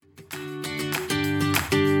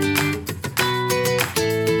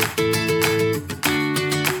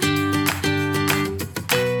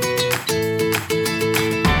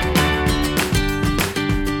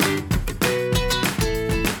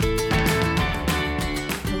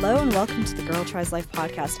Hello and welcome to the Girl Tries Life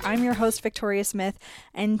podcast. I'm your host, Victoria Smith,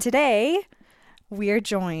 and today we are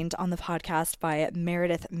joined on the podcast by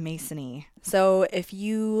Meredith Masony. So if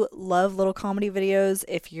you love little comedy videos,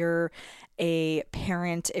 if you're a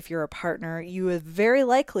parent, if you're a partner, you have very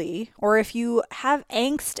likely, or if you have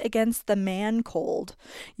angst against the man cold,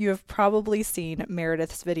 you have probably seen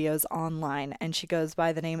Meredith's videos online, and she goes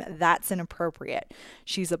by the name That's Inappropriate.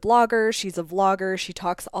 She's a blogger, she's a vlogger, she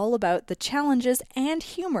talks all about the challenges and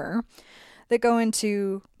humor that go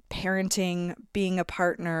into parenting, being a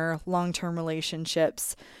partner, long-term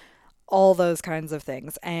relationships, all those kinds of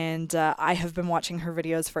things. And I have been watching her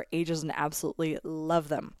videos for ages and absolutely love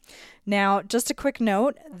them. Now, just a quick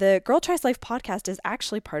note, the Girl Tries Life podcast is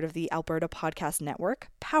actually part of the Alberta Podcast Network,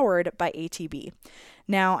 powered by ATB.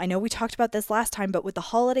 Now, I know we talked about this last time, but with the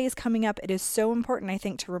holidays coming up, it is so important, I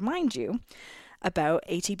think, to remind you about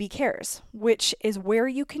ATB Cares, which is where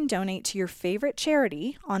you can donate to your favorite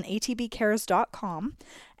charity on atbcares.com,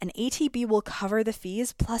 and ATB will cover the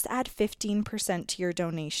fees plus add 15% to your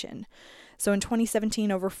donation. So in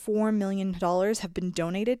 2017, over $4 million have been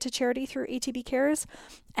donated to charity through ATB Cares.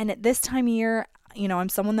 And at this time of year, you know, I'm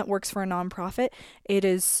someone that works for a nonprofit. It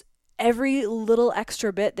is every little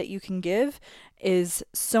extra bit that you can give is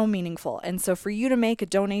so meaningful. And so for you to make a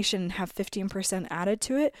donation and have 15% added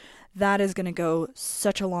to it, that is going to go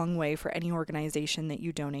such a long way for any organization that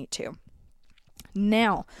you donate to.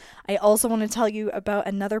 Now, I also want to tell you about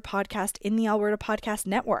another podcast in the Alberta Podcast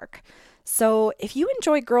Network. So if you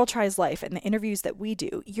enjoy Girl Tries Life and the interviews that we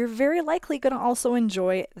do, you're very likely going to also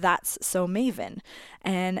enjoy That's So Maven.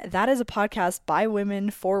 And that is a podcast by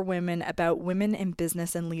women for women about women in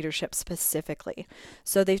business and leadership specifically.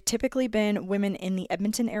 So they've typically been women in the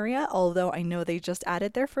Edmonton area, although I know they just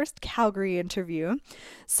added their first Calgary interview.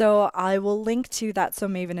 So I will link to That's So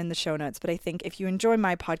Maven in the show notes. But I think if you enjoy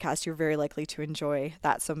my podcast, you're very likely to enjoy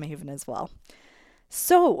That's So Maven as well.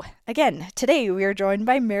 So, again, today we are joined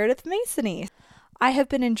by Meredith Masony. I have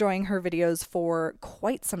been enjoying her videos for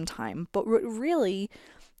quite some time, but what really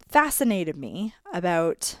fascinated me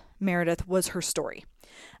about Meredith was her story.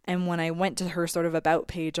 And when I went to her sort of about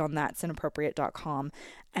page on that'sinappropriate.com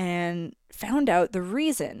and found out the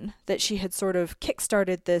reason that she had sort of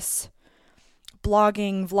kickstarted this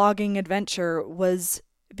blogging, vlogging adventure was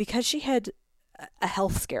because she had a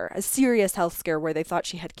health scare, a serious health scare where they thought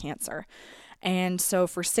she had cancer. And so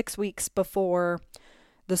for 6 weeks before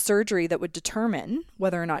the surgery that would determine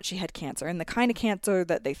whether or not she had cancer, and the kind of cancer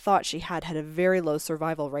that they thought she had a very low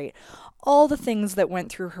survival rate, all the things that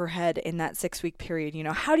went through her head in that 6 week period, you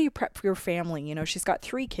know, how do you prep for your family? You know, she's got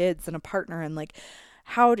 3 kids and a partner, and like,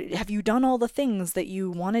 have you done all the things that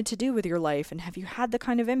you wanted to do with your life? And have you had the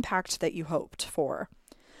kind of impact that you hoped for?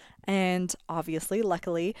 And obviously,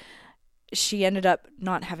 luckily, she ended up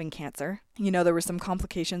not having cancer. You know, there were some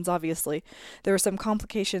complications, obviously. There were some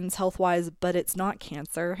complications health-wise, but it's not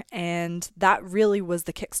cancer. And that really was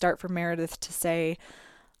the kickstart for Meredith to say,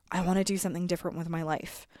 I want to do something different with my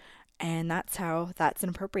life. And that's how That's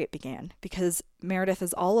Inappropriate began. Because Meredith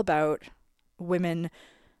is all about women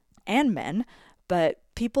and men, but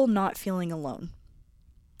people not feeling alone.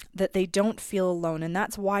 That they don't feel alone, and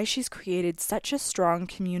that's why she's created such a strong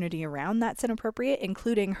community around That's Inappropriate,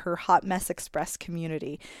 including her Hot Mess Express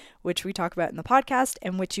community, which we talk about in the podcast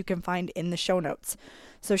and which you can find in the show notes.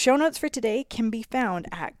 So show notes for today can be found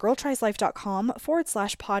at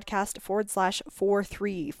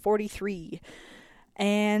girltrieslife.com/podcast/4343.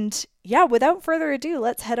 And yeah, without further ado,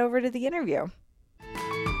 let's head over to the interview.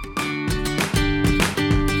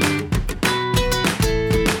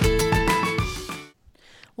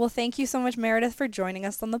 Well, thank you so much, Meredith, for joining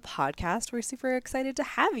us on the podcast. We're super excited to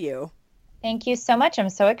have you. Thank you so much. I'm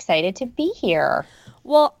so excited to be here.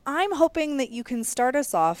 Well, I'm hoping that you can start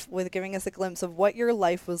us off with giving us a glimpse of what your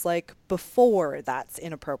life was like before That's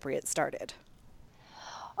Inappropriate started.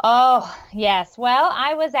 Oh, yes. Well,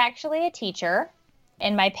 I was actually a teacher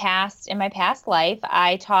in my past life.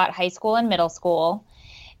 I taught high school and middle school,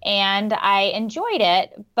 and I enjoyed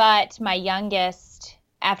it, but my youngest,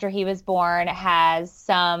 after he was born, has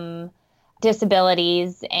some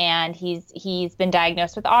disabilities, and he's been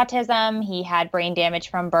diagnosed with autism. He had brain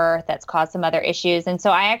damage from birth that's caused some other issues. And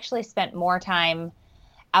so I actually spent more time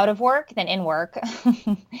out of work than in work.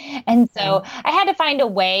 And so I had to find a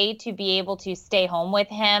way to be able to stay home with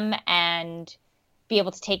him and be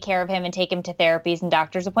able to take care of him and take him to therapies and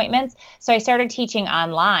doctor's appointments. So I started teaching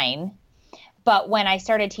online. But when I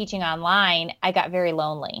started teaching online, I got very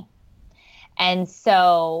lonely. And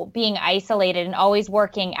so being isolated and always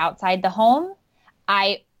working outside the home,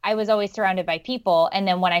 I was always surrounded by people. And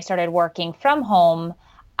then when I started working from home,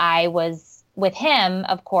 I was with him,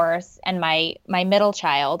 of course, and my middle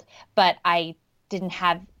child, but I didn't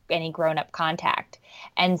have any grown-up contact.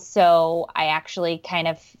 And so I actually kind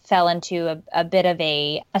of fell into a bit of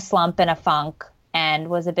a slump and a funk and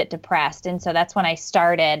was a bit depressed. And so that's when I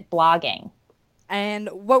started blogging. And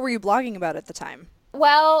what were you blogging about at the time?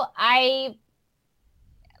 Well,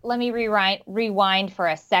 let me rewind for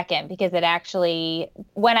a second, because it actually,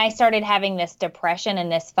 when I started having this depression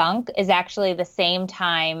and this funk, is actually the same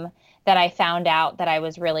time that I found out that I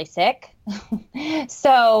was really sick.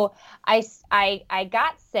 So I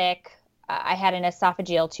got sick. I had an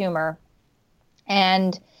esophageal tumor,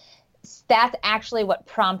 and that's actually what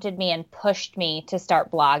prompted me and pushed me to start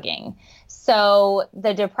blogging. So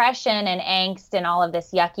the depression and angst and all of this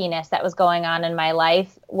yuckiness that was going on in my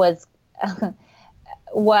life was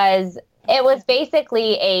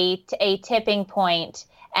basically a tipping point,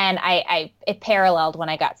 and it paralleled when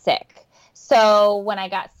I got sick. So when I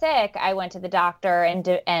got sick, I went to the doctor,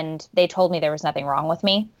 and they told me there was nothing wrong with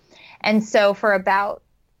me. And so for about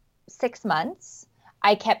 6 months,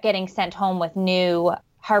 I kept getting sent home with new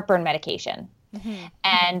heartburn medication. Mm-hmm.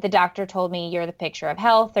 And the doctor told me, "You're the picture of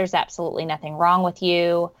health. There's absolutely nothing wrong with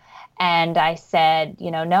you." And I said,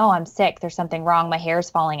 "No, I'm sick. There's something wrong. My hair's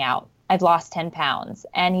falling out. I've lost 10 pounds.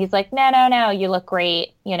 And he's like, no, you look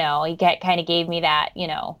great. He kind of gave me that,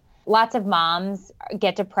 lots of moms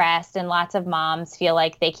get depressed, and lots of moms feel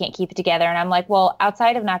like they can't keep it together. And I'm like, well,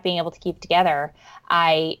 outside of not being able to keep it together,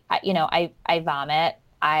 I vomit.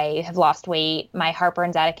 I have lost weight. My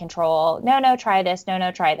heartburn's out of control. No, try this.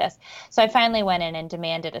 No, try this. So I finally went in and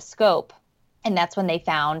demanded a scope. And that's when they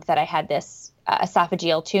found that I had this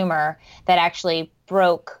esophageal tumor that actually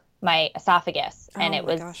broke my esophagus, and it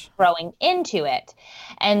was growing into it.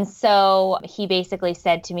 And so he basically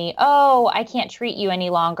said to me, "Oh, I can't treat you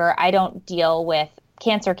any longer. I don't deal with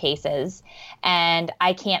cancer cases, and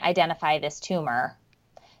I can't identify this tumor."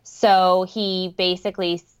 So he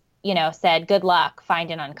basically, said, "Good luck,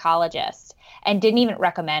 find an oncologist," and didn't even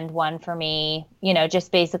recommend one for me,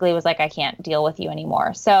 just basically was like, "I can't deal with you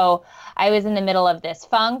anymore." So I was in the middle of this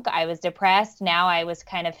funk. I was depressed. Now I was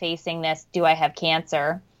kind of facing this, do I have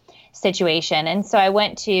cancer situation? And so I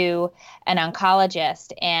went to an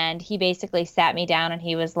oncologist, and he basically sat me down, and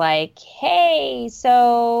he was like, "Hey,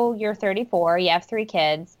 so you're 34, you have 3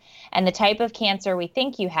 kids, and the type of cancer we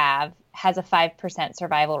think you have has a 5%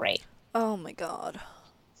 survival rate." Oh my God.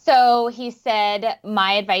 So he said,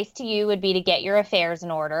 "My advice to you would be to get your affairs in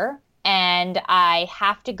order. And I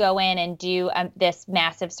have to go in and do this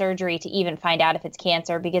massive surgery to even find out if it's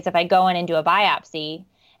cancer, because if I go in and do a biopsy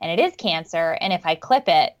and it is cancer, and if I clip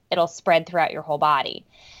it, it'll spread throughout your whole body."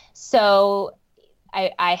 So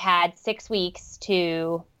I had 6 weeks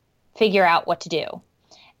to figure out what to do.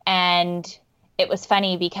 And it was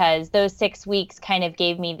funny because those 6 weeks kind of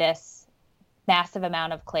gave me this massive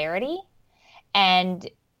amount of clarity. And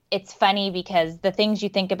it's funny because the things you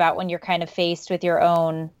think about when you're kind of faced with your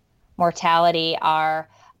own mortality are,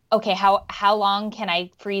 okay, how long can I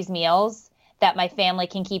freeze meals that my family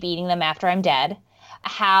can keep eating them after I'm dead?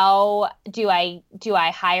 How do I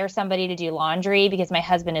hire somebody to do laundry, because my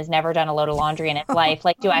husband has never done a load of laundry in his life?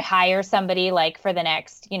 Like, do I hire somebody like for the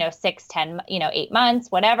next, 6, 10, 8 months,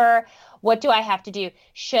 whatever? What do I have to do?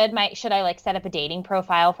 Should I like set up a dating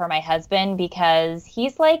profile for my husband, because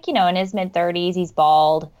he's like, in his mid-30s, he's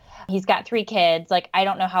bald. He's got 3 kids. Like, I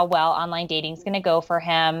don't know how well online dating is going to go for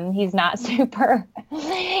him. He's not super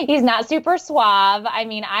suave. I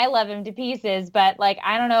mean, I love him to pieces, but like,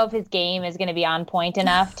 I don't know if his game is going to be on point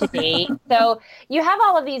enough to date. So you have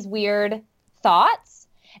all of these weird thoughts,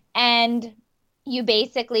 and you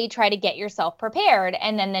basically try to get yourself prepared.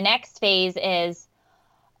 And then the next phase is,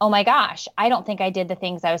 oh my gosh, I don't think I did the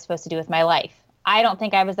things I was supposed to do with my life. I don't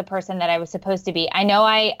think I was the person that I was supposed to be. I know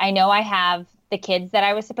I have the kids that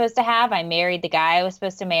I was supposed to have. I married the guy I was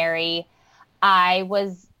supposed to marry. I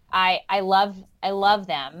love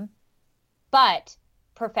them, but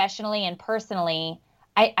professionally and personally,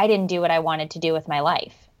 I didn't do what I wanted to do with my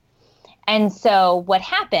life. And so what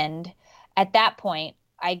happened at that point,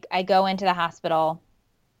 I go into the hospital,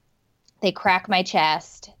 they crack my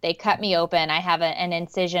chest, they cut me open. I have an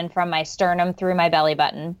incision from my sternum through my belly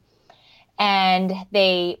button. And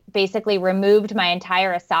they basically removed my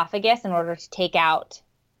entire esophagus in order to take out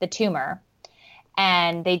the tumor.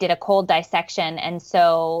 And they did a cold dissection. And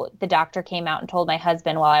so the doctor came out and told my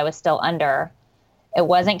husband while I was still under, it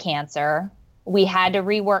wasn't cancer. We had to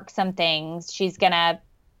rework some things. It's going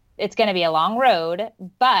to be a long road,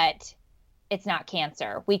 but it's not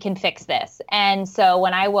cancer. We can fix this. And so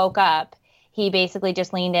when I woke up, he basically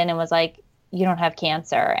just leaned in and was like, "You don't have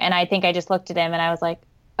cancer." And I think I just looked at him and I was like,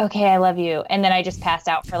 okay, I love you. And then I just passed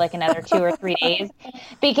out for like another 2 or 3 days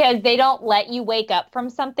because they don't let you wake up from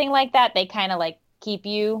something like that. They kind of like keep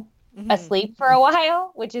you asleep for a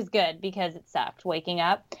while, which is good because it sucked waking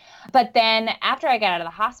up. But then after I got out of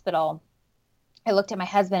the hospital, I looked at my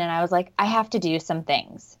husband and I was like, I have to do some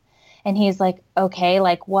things. And he's like, okay,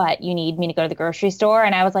 like what? You need me to go to the grocery store?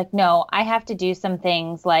 And I was like, no, I have to do some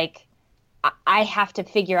things. Like I have to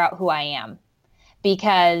figure out who I am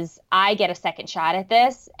because I get a second shot at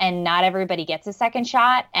this and not everybody gets a second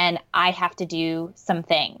shot, and I have to do some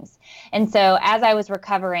things. And so as I was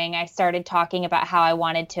recovering, I started talking about how I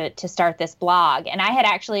wanted to start this blog, and I had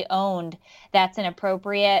actually owned That's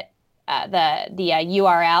Inappropriate, the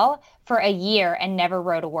URL for a year and never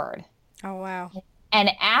wrote a word. Oh, wow. And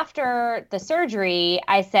after the surgery,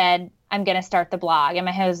 I said, I'm going to start the blog. And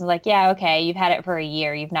my husband was like, yeah, okay, you've had it for a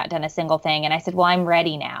year. You've not done a single thing. And I said, well, I'm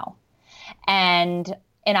ready now. And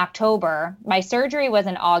in October, my surgery was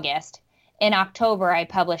in August. In October, I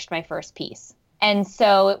published my first piece. And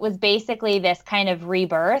so it was basically this kind of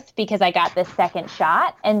rebirth because I got this second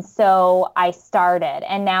shot. And so I started.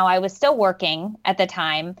 And now I was still working at the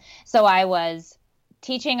time. So I was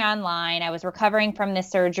teaching online. I was recovering from this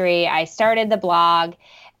surgery. I started the blog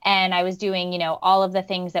and I was doing, all of the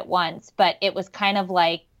things at once. But it was kind of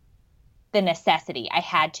like the necessity. I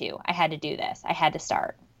had to do this. I had to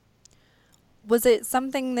start. Was it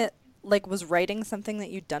something that was writing something that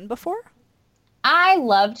you'd done before? I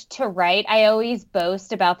loved to write. I always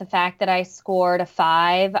boast about the fact that I scored a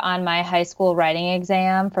 5 on my high school writing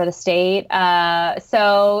exam for the state.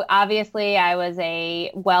 So obviously I was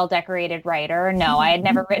a well-decorated writer. No, I had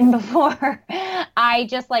never written before. I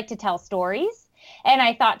just like to tell stories. And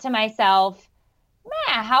I thought to myself,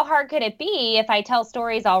 how hard could it be if I tell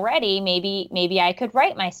stories already? Maybe I could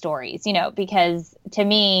write my stories, because to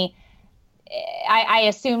me, I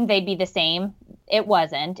assumed they'd be the same. It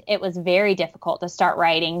wasn't. It was very difficult to start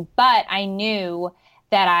writing, but I knew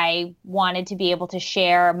that I wanted to be able to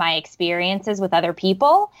share my experiences with other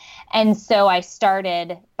people. And so I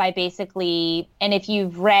started by basically, and if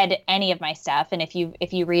you've read any of my stuff, and if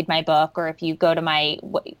you read my book or if you go to my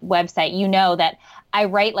website, you know that I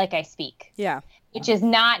write like I speak. Yeah. Which is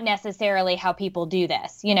not necessarily how people do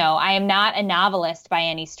this. I am not a novelist by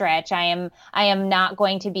any stretch. I am not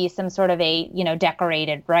going to be some sort of a,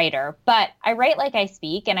 decorated writer, but I write like I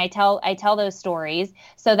speak, and I tell those stories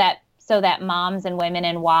so that moms and women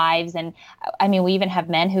and wives, and we even have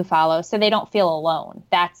men who follow, so they don't feel alone.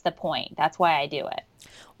 That's the point. That's why I do it.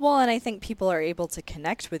 Well, and I think people are able to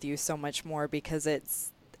connect with you so much more because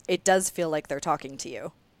it does feel like they're talking to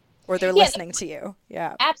you. Or they're listening to you.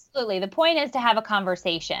 Yeah. Absolutely. The point is to have a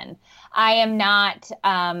conversation. I am not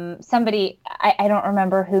somebody, I don't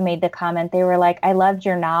remember who made the comment. They were like, I loved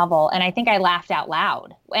your novel. And I think I laughed out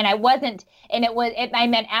loud. And I wasn't, and I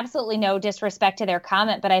meant absolutely no disrespect to their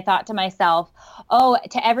comment, but I thought to myself, oh,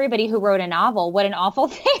 to everybody who wrote a novel, what an awful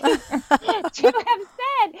thing to have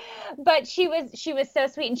said. But she was so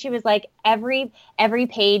sweet. And she was like, every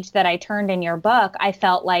page that I turned in your book, I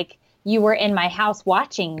felt like you were in my house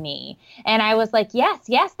watching me. And I was like, yes,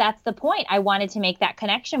 that's the point. I wanted to make that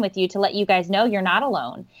connection with you to let you guys know you're not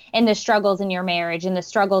alone in the struggles in your marriage and the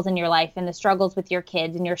struggles in your life and the struggles with your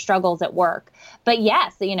kids and your struggles at work. But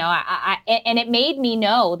yes, and it made me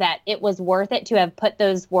know that it was worth it to have put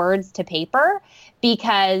those words to paper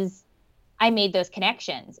because I made those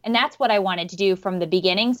connections. And that's what I wanted to do from the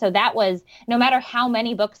beginning. So that was, no matter how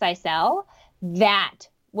many books I sell, that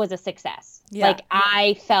was a success. Yeah. Like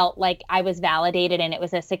I felt like I was validated and it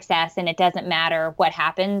was a success, and it doesn't matter what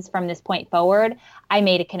happens from this point forward. I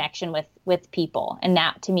made a connection with people, and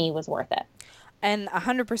that to me was worth it. And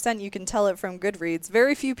 100% you can tell it from Goodreads.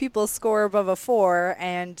 Very few people score above a 4,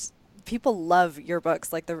 and people love your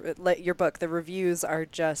books. Your book, the reviews are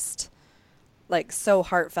just so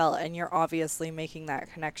heartfelt, and you're obviously making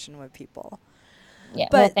that connection with people. Yeah,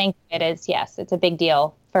 but I think it is. Yes, it's a big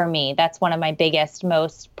deal for me. That's one of my biggest,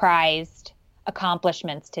 most prized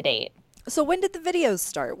accomplishments to date. So when did the videos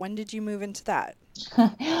start? When did you move into that?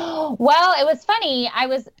 Well, it was funny.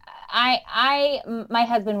 My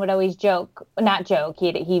husband would always not joke.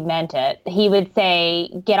 He meant it. He would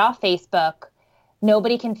say, get off Facebook.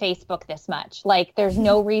 Nobody can Facebook this much. There's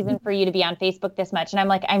no reason for you to be on Facebook this much. And I'm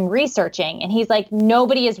like, I'm researching. And he's like,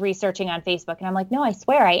 nobody is researching on Facebook. And I'm like, no, I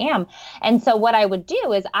swear I am. And so what I would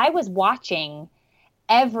do is I was watching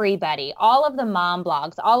everybody, all of the mom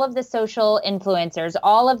blogs, all of the social influencers,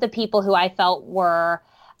 all of the people who I felt were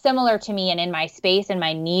similar to me and in my space and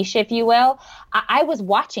my niche, if you will, I was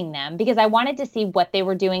watching them because I wanted to see what they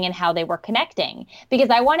were doing and how they were connecting, because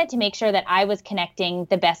I wanted to make sure that I was connecting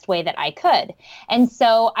the best way that I could. And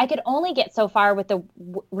so I could only get so far with the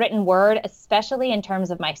written word, especially in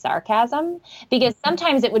terms of my sarcasm, because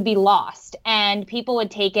sometimes it would be lost and people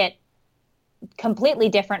would take it completely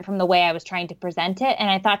different from the way I was trying to present it. And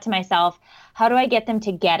I thought to myself, how do I get them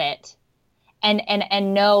to get it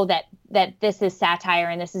and know that this is satire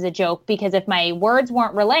and this is a joke? Because if my words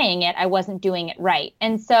weren't relaying it, I wasn't doing it right.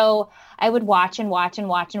 And so I would watch and watch and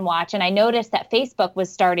watch and watch. And I noticed that Facebook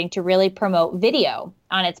was starting to really promote video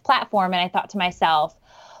on its platform. And I thought to myself,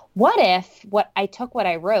 what if I took what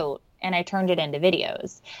I wrote and I turned it into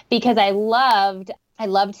videos? Because I loved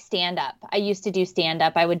stand-up. I used to do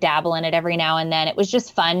stand-up. I would dabble in it every now and then. It was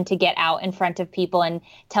just fun to get out in front of people and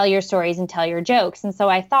tell your stories and tell your jokes. And so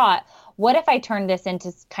I thought, what if I turned this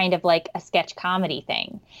into kind of like a sketch comedy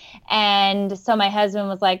thing? And so my husband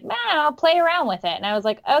was like, man, I'll play around with it. And I was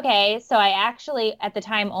like, okay. So I actually, at the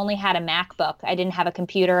time, only had a MacBook. I didn't have a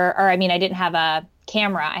computer, I didn't have a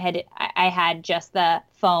camera. I had just the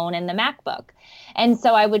phone and the MacBook. And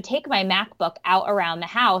so I would take my MacBook out around the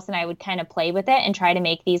house and I would kind of play with it and try to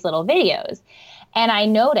make these little videos. And I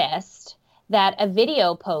noticed that a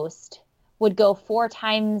video post would go 4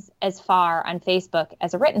 times as far on Facebook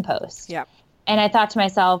as a written post. Yeah. And I thought to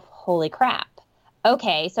myself, holy crap.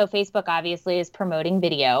 Okay, so Facebook obviously is promoting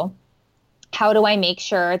video. How do I make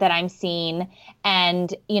sure that I'm seen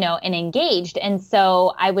and engaged? And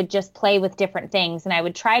so I would just play with different things and I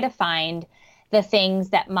would try to find the things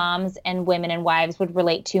that moms and women and wives would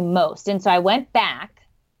relate to most. And so I went back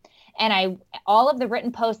and all of the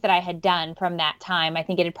written posts that I had done from that time, I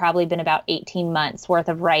think it had probably been about 18 months worth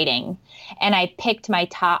of writing. And I picked my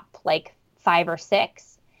top like 5 or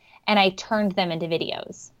 6 and I turned them into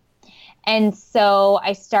videos. And so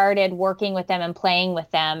I started working with them and playing with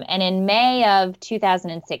them. And in May of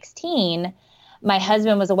 2016, my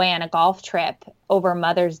husband was away on a golf trip over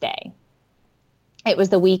Mother's Day. It was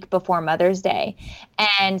the week before Mother's Day.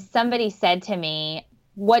 And somebody said to me,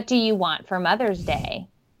 what do you want for Mother's Day?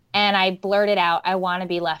 And I blurted out, I want to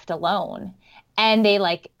be left alone. And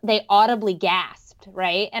they audibly gasped,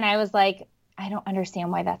 right? And I was like, I don't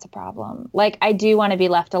understand why that's a problem. Like, I do want to be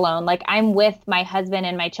left alone. Like, I'm with my husband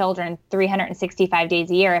and my children 365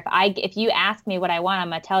 days a year. If you ask me what I want, I'm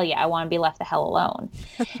going to tell you, I want to be left the hell alone.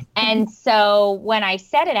 And so when I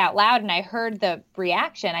said it out loud and I heard the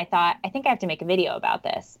reaction, I thought, I think I have to make a video about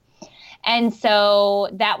this. And so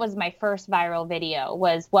that was my first viral video,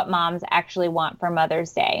 was what moms actually want for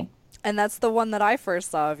Mother's Day. And that's the one that I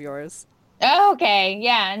first saw of yours. Oh, okay.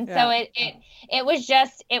 Yeah. And so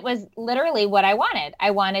it was literally what I wanted.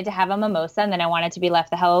 I wanted to have a mimosa and then I wanted to be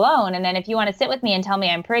left the hell alone. And then if you want to sit with me and tell me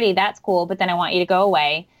I'm pretty, that's cool. But then I want you to go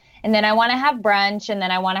away. And then I want to have brunch and then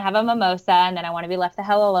I want to have a mimosa and then I want to be left the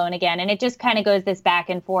hell alone again. And it just kind of goes this back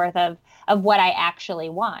and forth of what I actually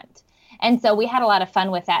want. And so we had a lot of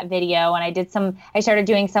fun with that video, and I started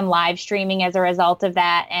doing some live streaming as a result of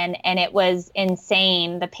that. And it was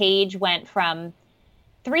insane. The page went from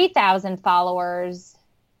 3,000 followers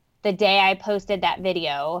the day I posted that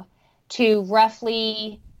video to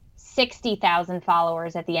roughly 60,000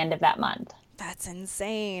 followers at the end of that month. That's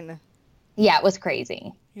insane. Yeah, it was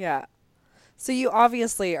crazy. Yeah. So you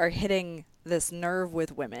obviously are hitting this nerve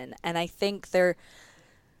with women, and I think there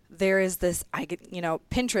is this,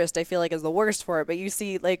 Pinterest, I feel like, is the worst for it, but you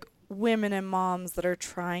see like women and moms that are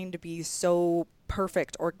trying to be so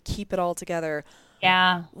perfect or keep it all together.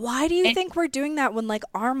 Yeah. Why do you think we're doing that when like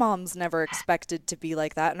our moms never expected to be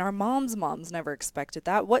like that and our moms never expected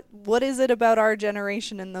that? What is it about our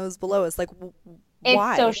generation and those below us? Like,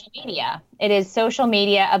 why? It's social media. It is social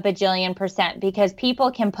media a bajillion %, because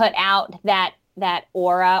people can put out that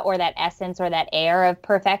aura or that essence or that air of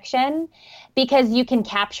perfection because you can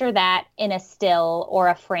capture that in a still or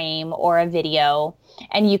a frame or a video,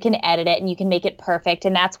 and you can edit it and you can make it perfect.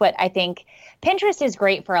 And that's what I think Pinterest is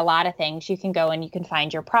great for. A lot of things. You can go and you can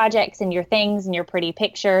find your projects and your things and your pretty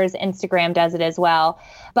pictures. Instagram does it as well.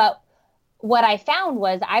 But what I found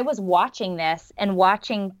was I was watching this and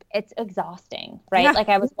it's exhausting, right? Yeah. Like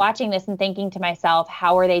I was watching this and thinking to myself,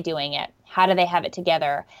 how are they doing it? How do they have it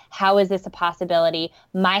together? How is this a possibility?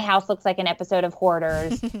 My house looks like an episode of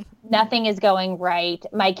Hoarders. Nothing is going right.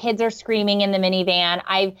 My kids are screaming in the minivan.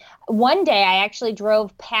 One day I actually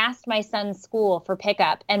drove past my son's school for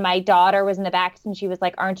pickup, and my daughter was in the back and she was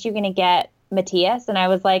like, aren't you going to get Matthias? And I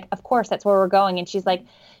was like, of course, that's where we're going. And she's like,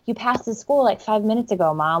 you passed the school like 5 minutes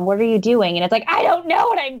ago, Mom. What are you doing? And it's like, I don't know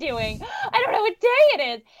what I'm doing. I don't know what day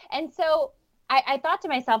it is. And so I thought to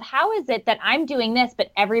myself, how is it that I'm doing this, but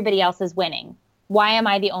everybody else is winning? Why am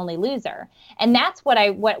I the only loser? And that's when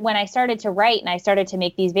I started to write and I started to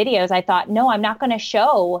make these videos, I thought, no, I'm not going to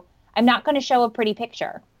show a pretty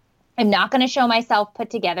picture. I'm not going to show myself put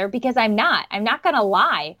together, because I'm not going to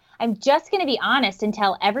lie. I'm just going to be honest and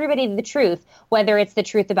tell everybody the truth, whether it's the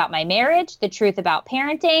truth about my marriage, the truth about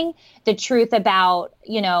parenting, the truth about,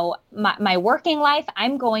 my working life.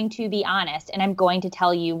 I'm going to be honest, and I'm going to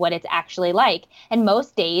tell you what it's actually like. And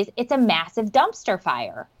most days it's a massive dumpster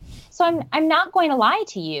fire. So I'm not going to lie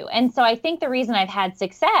to you. And so I think the reason I've had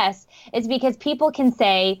success is because people can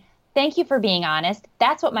say, thank you for being honest.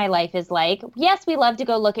 That's what my life is like. Yes, we love to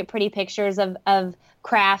go look at pretty pictures of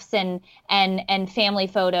crafts and family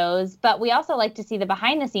photos, but we also like to see the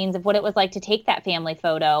behind the scenes of what it was like to take that family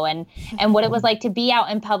photo and what it was like to be out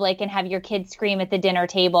in public and have your kids scream at the dinner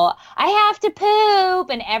table, I have to poop,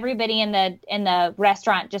 and everybody in the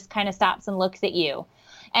restaurant just kind of stops and looks at you.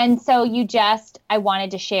 And so I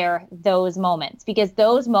wanted to share those moments, because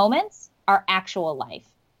those moments are actual life.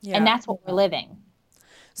 Yeah. And that's what we're living.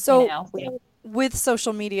 So with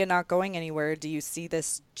social media not going anywhere, do you see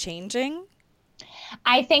this changing?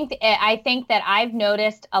 I think that I've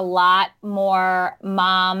noticed a lot more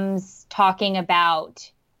moms talking about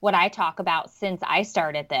what I talk about since I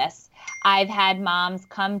started this. I've had moms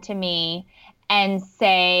come to me and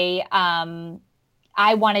say,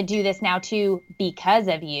 I want to do this now too because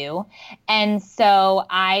of you. And so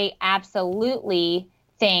I absolutely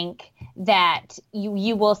think that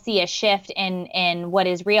you will see a shift in what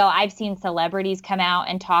is real. I've seen celebrities come out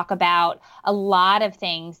and talk about a lot of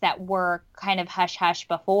things that were kind of hush hush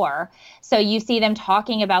before. So you see them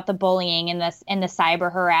talking about the bullying and the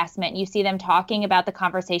cyber harassment. You see them talking about the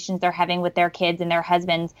conversations they're having with their kids and their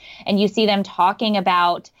husbands, and you see them talking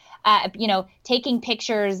about taking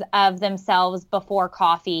pictures of themselves before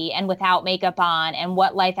coffee and without makeup on, and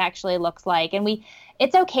what life actually looks like. And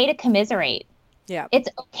it's okay to commiserate. Yeah. It's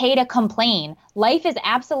okay to complain. Life is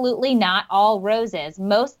absolutely not all roses.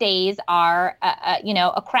 Most days are,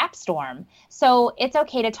 a crap storm. So it's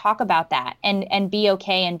okay to talk about that and be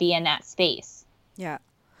okay and be in that space. Yeah.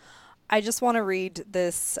 I just want to read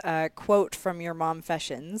this quote from your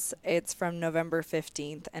Momfessions. It's from November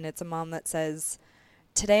 15th, and it's a mom that says,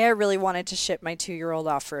 "Today I really wanted to ship my 2-year-old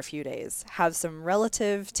off for a few days, have some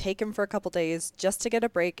relative take him for a couple days just to get a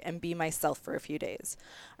break and be myself for a few days.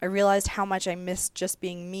 I realized how much I missed just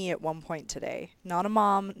being me at one point today. Not a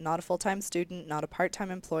mom, not a full-time student, not a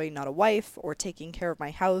part-time employee, not a wife, or taking care of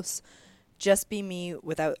my house. Just be me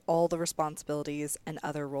without all the responsibilities and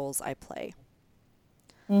other roles I play."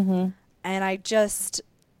 Mm-hmm. And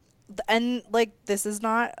this is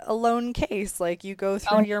not a lone case. Like, you go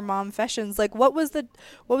through your Momfessions. Like, what was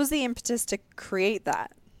the impetus to create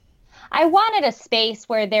that? I wanted a space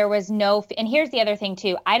where there was and here's the other thing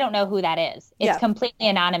too. I don't know who that is. It's completely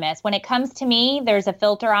anonymous. When it comes to me, there's a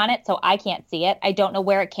filter on it, so I can't see it. I don't know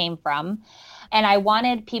where it came from. And I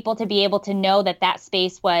wanted people to be able to know that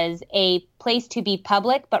space was a place to be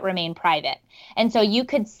public but remain private. And so you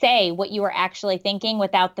could say what you were actually thinking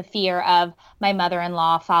without the fear of, my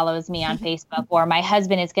mother-in-law follows me on Facebook, or my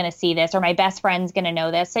husband is going to see this, or my best friend's going to know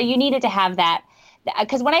this. So you needed to have that,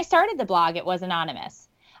 because when I started the blog, it was anonymous.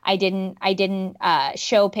 I didn't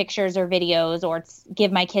show pictures or videos or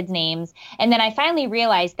give my kids names. And then I finally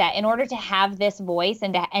realized that in order to have this voice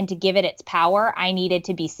and to give it its power, I needed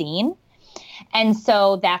to be seen. And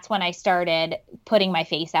so that's when I started putting my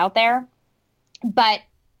face out there. But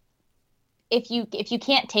if you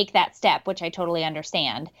can't take that step, which I totally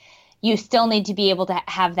understand, you still need to be able to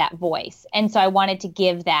have that voice. And so I wanted to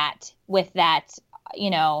give that, with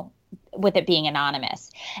it being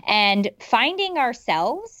anonymous. And finding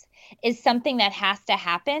ourselves is something that has to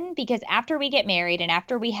happen, because after we get married and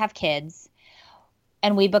after we have kids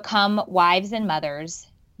and we become wives and mothers,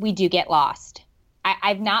 we do get lost.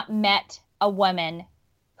 I've not met a woman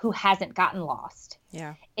who hasn't gotten lost.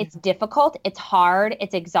 Yeah. It's difficult, it's hard,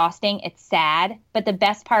 it's exhausting, it's sad, but the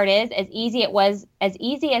best part is, as easy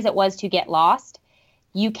as it was to get lost,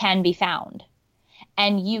 you can be found.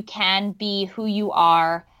 And you can be who you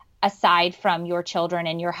are aside from your children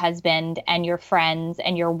and your husband and your friends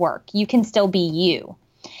and your work. You can still be you.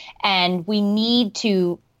 And we need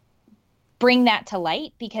to bring that to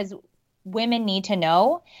light, because women need to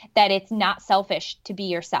know that it's not selfish to be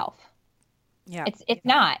yourself. Yeah. It's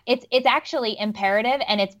not. It's actually imperative,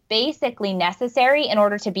 and it's basically necessary in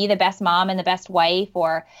order to be the best mom and the best wife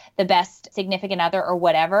or the best significant other or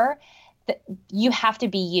whatever. You have to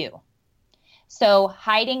be you. So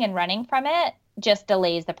hiding and running from it just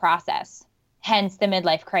delays the process. Hence the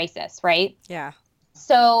midlife crisis, right? Yeah.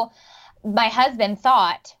 So my husband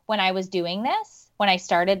thought when I was doing this, when I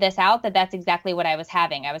started this out that that's exactly what I was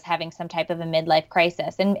having. I was having some type of a midlife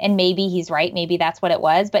crisis. And maybe he's right. Maybe that's what it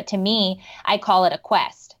was. But to me, I call it a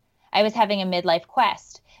quest. I was having a midlife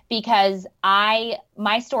quest because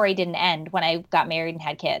my story didn't end when I got married and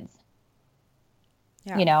had kids.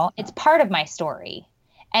 Yeah. You know, it's part of my story.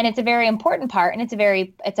 And it's a very important part, and it's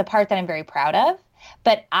a part that I'm very proud of.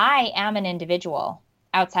 But I am an individual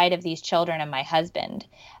outside of these children and my husband,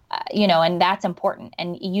 you know, and that's important.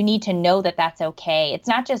 And you need to know that that's okay. It's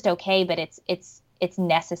not just okay, but it's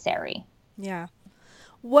necessary. Yeah.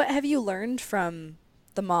 What have you learned from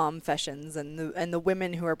the mom sessions and the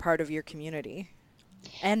women who are part of your community?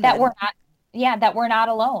 And that we're not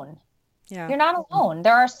alone. Yeah. You're not alone.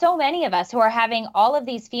 There are so many of us who are having all of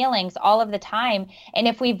these feelings all of the time. And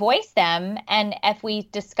if we voice them and if we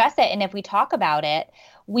discuss it and if we talk about it,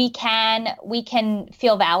 we can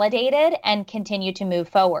feel validated and continue to move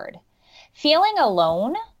forward. Feeling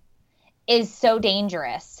alone is so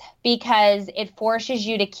dangerous because it forces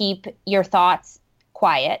you to keep your thoughts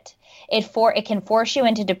quiet. It can force you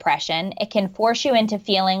into depression. It can force you into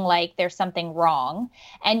feeling like there's something wrong.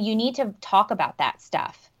 And you need to talk about that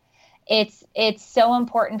stuff. It's so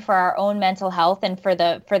important for our own mental health and for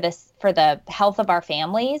the health of our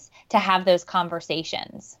families to have those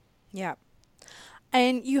conversations. Yeah.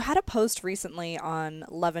 And you had a post recently on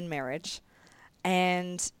love and marriage,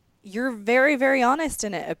 and you're very, very honest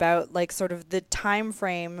in it about like sort of the time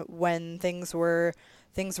frame when things were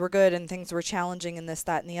good and things were challenging and this,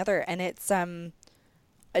 that, and the other. And it's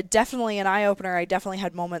definitely an eye opener. I definitely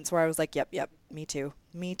had moments where I was like, yep, me too.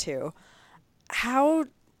 How,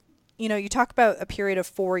 you know, you talk about a period of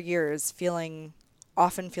 4 years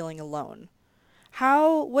often feeling alone.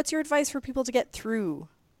 What's your advice for people to get through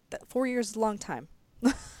that? 4 years is a long time.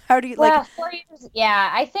 How do you 4 years? Yeah,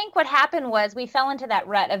 I think what happened was we fell into that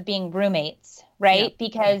rut of being roommates, right? Yeah.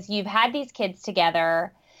 Because you've had these kids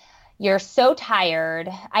together. You're so tired.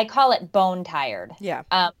 I call it bone tired. Yeah.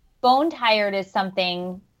 Bone tired is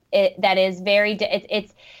something that is very,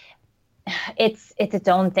 it's its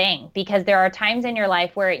own thing, because there are times in your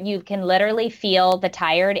life where you can literally feel the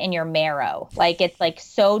tired in your marrow. Like it's like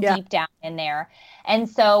so deep down in there. And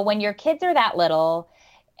so when your kids are that little,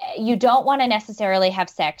 you don't want to necessarily have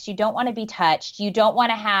sex. You don't want to be touched. You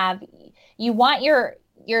want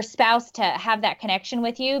your spouse to have that connection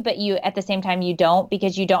with you, but you at the same time you don't,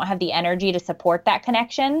 because you don't have the energy to support that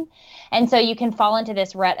connection. And so you can fall into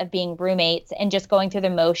this rut of being roommates and just going through the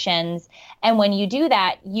motions. And when you do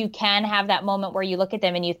that, you can have that moment where you look at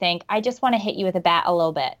them and you think, I just want to hit you with a bat a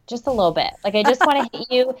little bit, just a little bit. Like I just want to hit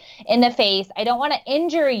you in the face. I don't want to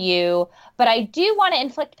injure you, but I do want to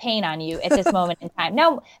inflict pain on you at this moment in time.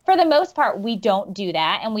 Now, for the most part, we don't do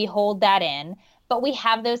that and we hold that in, but we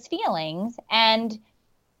have those feelings. And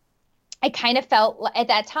I kind of felt at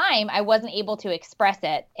that time I wasn't able to express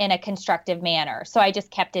it in a constructive manner. So I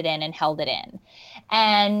just kept it in and held it in.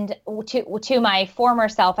 And to my former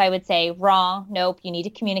self, I would say, wrong. Nope. You need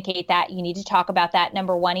to communicate that. You need to talk about that.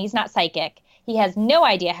 Number one, he's not psychic. He has no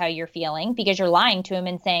idea how you're feeling because you're lying to him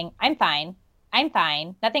and saying, I'm fine.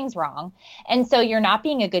 Nothing's wrong. And so you're not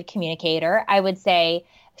being a good communicator. I would say,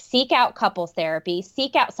 seek out couples therapy,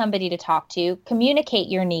 seek out somebody to talk to, communicate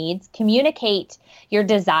your needs, communicate your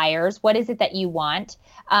desires. What is it that you want?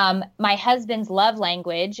 My husband's love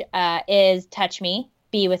language is touch me,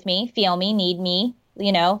 be with me, feel me, need me,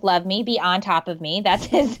 love me, be on top of me.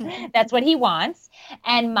 That's what he wants.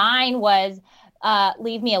 And mine was,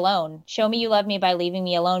 leave me alone. Show me you love me by leaving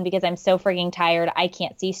me alone because I'm so frigging tired. I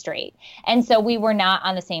can't see straight. And so we were not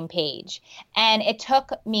on the same page. And it took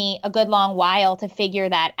me a good long while to figure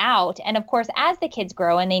that out. And of course, as the kids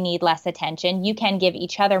grow and they need less attention, you can give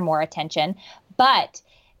each other more attention. But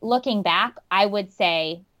looking back, I would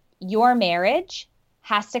say your marriage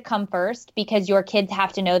has to come first because your kids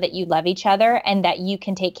have to know that you love each other and that you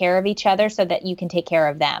can take care of each other so that you can take care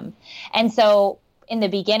of them. And so in the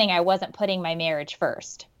beginning, I wasn't putting my marriage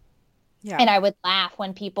first. Yeah. And I would laugh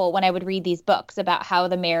when I would read these books about how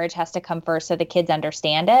the marriage has to come first so the kids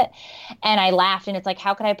understand it. And I laughed, and it's like,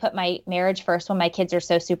 how could I put my marriage first when my kids are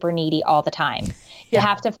so super needy all the time? Yeah. You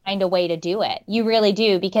have to find a way to do it. You really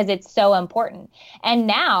do, because it's so important. And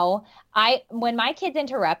now when my kids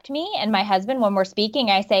interrupt me and my husband, when we're speaking,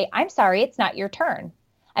 I say, I'm sorry, it's not your turn.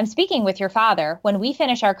 I'm speaking with your father. When we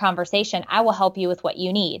finish our conversation, I will help you with what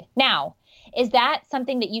you need. Now, is that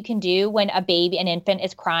something that you can do when an infant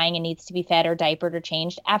is crying and needs to be fed or diapered or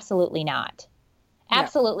changed? Absolutely not.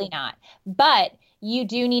 Absolutely not. But you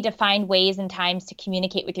do need to find ways and times to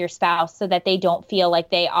communicate with your spouse so that they don't feel like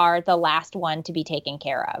they are the last one to be taken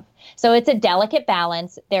care of. So it's a delicate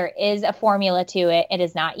balance. There is a formula to it. It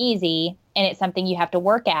is not easy, and it's something you have to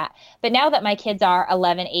work at. But now that my kids are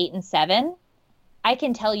 11, 8, and 7, I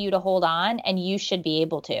can tell you to hold on, and you should be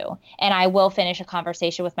able to. And I will finish a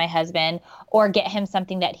conversation with my husband or get him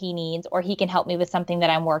something that he needs, or he can help me with something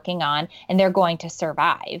that I'm working on, and they're going to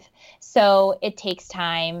survive. So it takes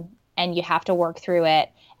time, and you have to work through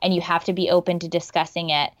it, and you have to be open to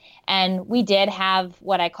discussing it. And we did have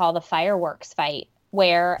what I call the fireworks fight,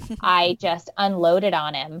 where I just unloaded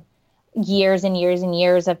on him years and years and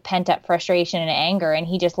years of pent up frustration and anger. And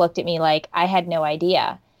he just looked at me like I had no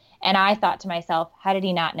idea. And I thought to myself, how did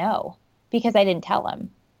he not know? Because I didn't tell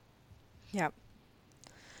him. Yeah.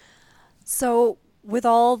 So with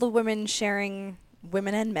all the women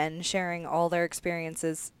and men sharing all their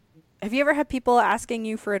experiences, have you ever had people asking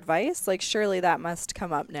you for advice? Like, surely that must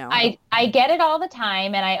come up now. I get it all the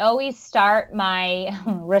time. And I always start my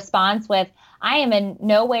response with, I am in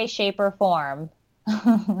no way, shape, or form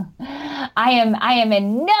I am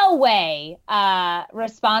in no way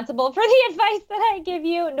responsible for the advice that I give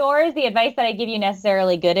you, nor is the advice that I give you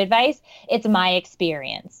necessarily good advice. It's my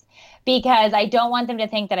experience, because I don't want them to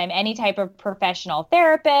think that I'm any type of professional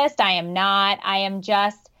therapist. I am not. I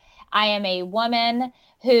am a woman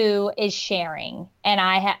who is sharing. And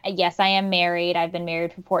yes, I am married. I've been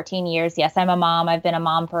married for 14 years. Yes, I'm a mom. I've been a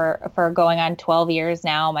mom for going on 12 years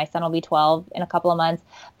now. My son will be 12 in a couple of months.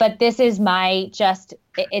 But this is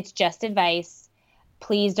it's just advice.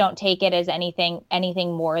 Please don't take it as anything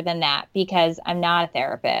more than that, because I'm not a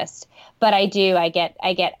therapist. But I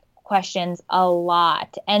get questions a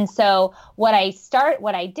lot. And so what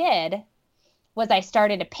I did was I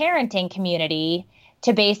started a parenting community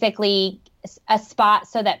to basically a spot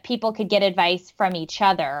so that people could get advice from each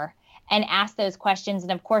other and ask those questions.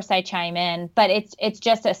 And of course I chime in, but it's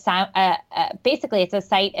just basically it's a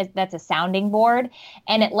site that's a sounding board,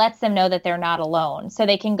 and it lets them know that they're not alone. So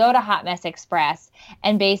they can go to Hot Mess Express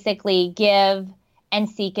and basically give and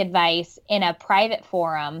seek advice in a private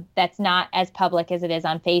forum that's not as public as it is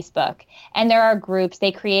on Facebook. And there are groups,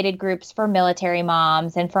 they created groups for military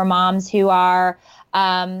moms and for moms who are,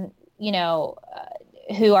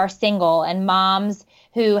 who are single, and moms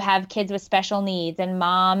who have kids with special needs, and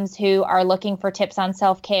moms who are looking for tips on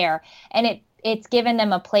self-care. And it's given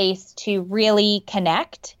them a place to really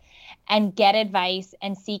connect and get advice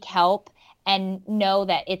and seek help and know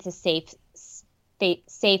that it's a safe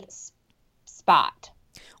spot.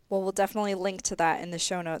 Well, we'll definitely link to that in the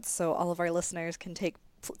show notes so all of our listeners can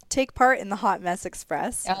take part in the Hot Mess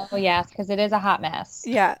Express. Oh, yes, because it is a hot mess.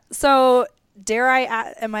 Yeah. So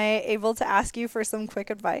am I able to ask you for some quick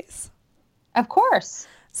advice? Of course.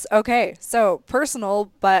 Okay. So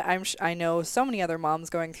personal, but I know so many other moms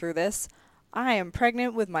going through this. I am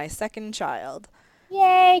pregnant with my second child.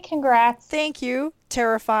 Yay. Congrats. Thank you.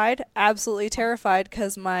 Terrified. Absolutely terrified,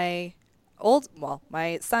 because my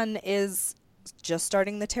son is just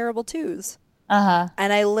starting the terrible twos. Uh-huh.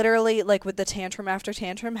 And I literally, like, with the tantrum after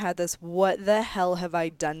tantrum, had this, what the hell have I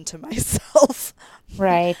done to myself?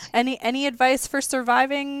 Right. Any advice for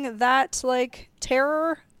surviving that, like,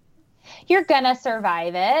 terror? You're gonna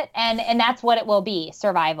survive it, and that's what it will be,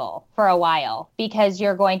 survival for a while, because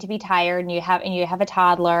you're going to be tired, and you have a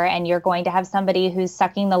toddler, and you're going to have somebody who's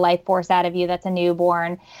sucking the life force out of you that's a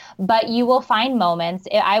newborn. But you will find moments.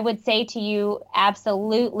 I would say to you,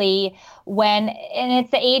 absolutely, and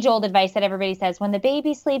it's the age-old advice that everybody says, when the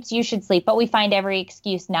baby sleeps, you should sleep, but we find every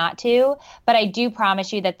excuse not to. But I do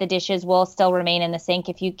promise you that the dishes will still remain in the sink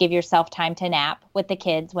if you give yourself time to nap with the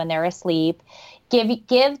kids when they're asleep. Give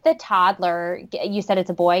the toddler, you said it's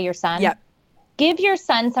a boy, your son? Yep. Give your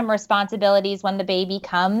son some responsibilities when the baby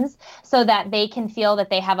comes, so that they can feel that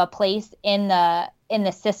they have a place in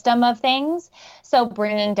the system of things. So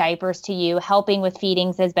bringing diapers to you, helping with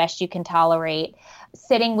feedings as best you can tolerate,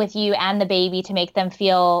 sitting with you and the baby to make them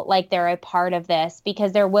feel like they're a part of this,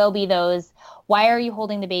 because there will be those, why are you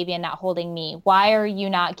holding the baby and not holding me? Why are you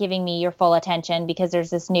not giving me your full attention? Because there's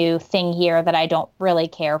this new thing here that I don't really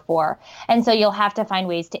care for. And so you'll have to find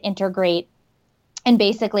ways to integrate and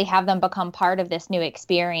basically have them become part of this new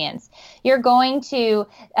experience. You're going to,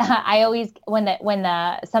 I always, when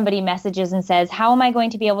somebody messages and says, how am I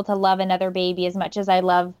going to be able to love another baby as much as I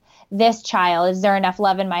love this child? Is there enough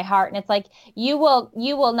love in my heart? And it's like, you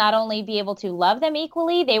will not only be able to love them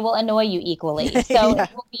equally, they will annoy you equally. So yeah.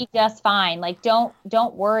 It will be just fine. Like, don't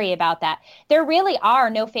worry about that. There really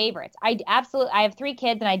are no favorites. I have 3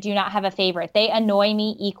 kids and I do not have a favorite. They annoy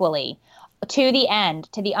me equally. To the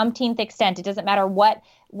end, to the umpteenth extent. It doesn't matter what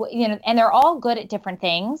and they're all good at different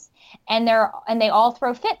things, and they all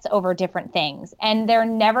throw fits over different things, and they're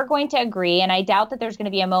never going to agree. And I doubt that there's going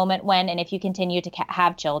to be a moment when, and if you continue to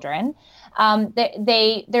have children,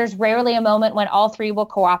 there's rarely a moment when all three will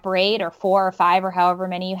cooperate, or four or five, or however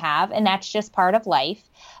many you have, and that's just part of life.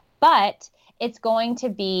 But it's going to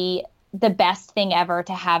be the best thing ever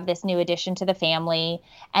to have this new addition to the family.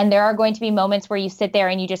 And there are going to be moments where you sit there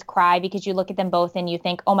and you just cry because you look at them both and you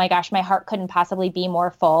think, oh my gosh, my heart couldn't possibly be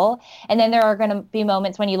more full. And then there are going to be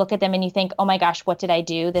moments when you look at them and you think, oh my gosh, what did I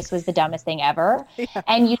do? This was the dumbest thing ever. Yeah.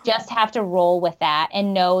 And you just have to roll with that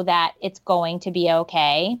and know that it's going to be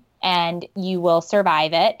okay and you will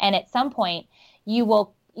survive it. And at some point you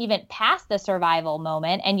will even pass the survival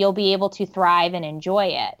moment and you'll be able to thrive and enjoy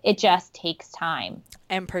it. It just takes time.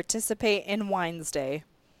 And participate in Wines Day.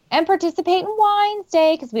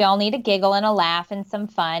 Because we all need a giggle and a laugh and some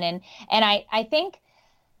fun. And I think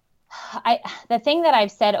the thing that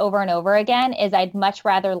I've said over and over again is I'd much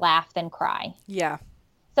rather laugh than cry. Yeah.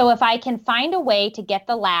 So if I can find a way to get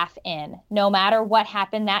the laugh in, no matter what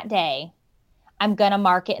happened that day, I'm going to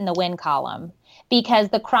mark it in the win column. Because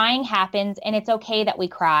the crying happens and it's okay that we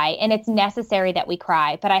cry and it's necessary that we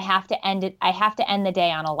cry, but I have to end it. I have to end the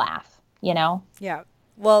day on a laugh, you know? Yeah.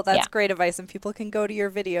 Well, that's great advice, and people can go to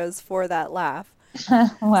your videos for that laugh.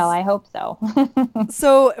 Well, I hope so.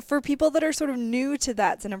 So for people that are sort of new to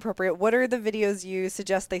That's Inappropriate, what are the videos you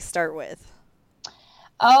suggest they start with?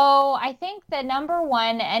 Oh, I think the number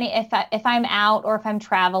one, and if I'm out or if I'm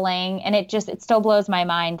traveling, and it still blows my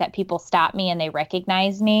mind that people stop me and they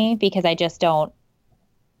recognize me, because I just don't,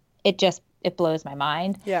 it blows my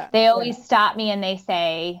mind. Yeah. They always stop me and they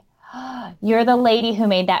say, oh, you're the lady who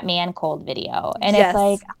made that man cold video. And It's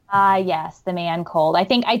like, yes, the man cold.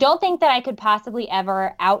 I don't think that I could possibly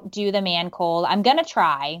ever outdo the man cold. I'm going to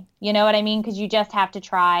try, you know what I mean? Because you just have to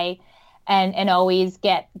try and always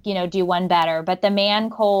do one better. But the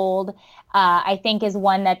man cold, I think, is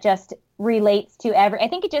one that just relates to I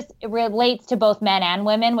think it just relates to both men and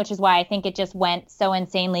women, which is why I think it just went so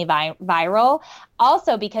insanely viral.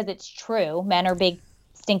 Also because it's true. Men are big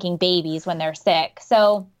stinking babies when they're sick.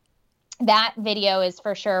 So that video is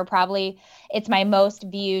for sure it's my most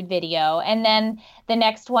viewed video. And then the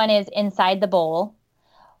next one is Inside the Bowl,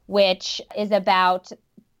 which is about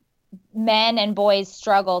men and boys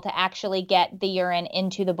struggle to actually get the urine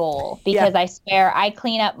into the bowl, because I swear I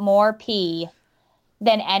clean up more pee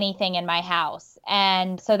than anything in my house.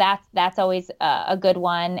 And so that's always a good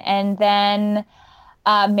one. And then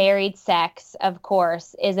Married Sex, of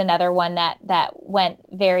course, is another one that went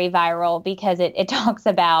very viral, because it talks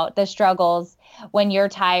about the struggles when you're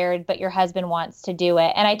tired, but your husband wants to do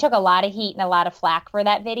it. And I took a lot of heat and a lot of flack for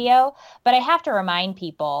that video, but I have to remind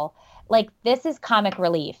people, like, this is comic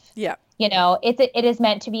relief. Yeah. You know, it is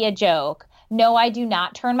meant to be a joke. No, I do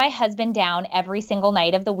not turn my husband down every single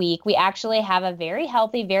night of the week. We actually have a very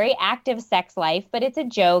healthy, very active sex life, but it's a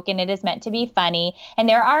joke and it is meant to be funny. And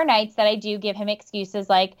there are nights that I do give him excuses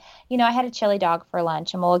like, I had a chili dog for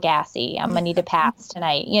lunch. I'm a little gassy. I'm gonna need to pass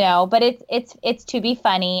tonight, but it's to be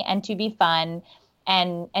funny and to be fun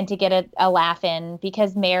and to get a laugh in,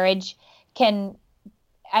 because marriage can,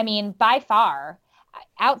 by far,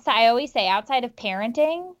 I always say outside of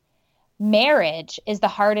parenting, marriage is the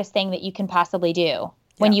hardest thing that you can possibly do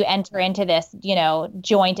when you enter into this,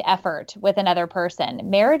 joint effort with another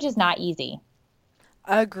person. Marriage is not easy.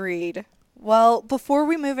 Agreed. Well, before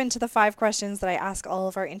we move into the 5 questions that I ask all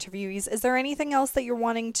of our interviewees, is there anything else that you're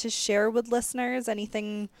wanting to share with listeners?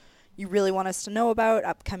 Anything you really want us to know about,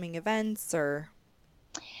 upcoming events or...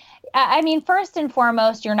 First and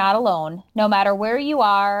foremost, you're not alone. No matter where you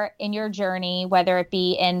are in your journey, whether it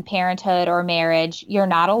be in parenthood or marriage, you're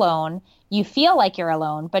not alone. You feel like you're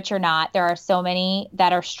alone, but you're not. There are so many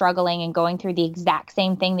that are struggling and going through the exact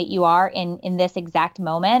same thing that you are in this exact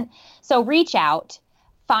moment. So reach out.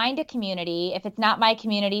 Find a community. If it's not my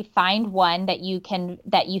community, find one that you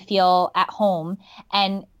feel at home,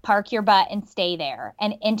 and park your butt and stay there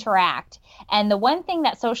and interact. And the one thing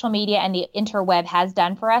that social media and the interweb has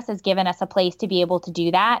done for us is given us a place to be able to do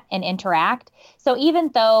that and interact. So even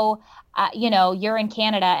though, you're in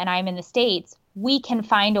Canada and I'm in the States, we can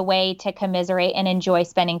find a way to commiserate and enjoy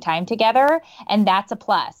spending time together. And that's a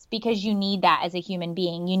plus, because you need that as a human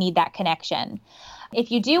being. You need that connection. If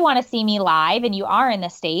you do want to see me live and you are in the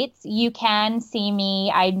States, you can see me.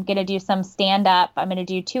 I'm going to do some stand-up. I'm going to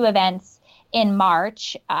do 2 events in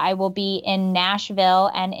March. I will be in Nashville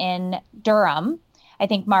and in Durham, I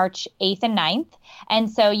think March 8th and 9th. And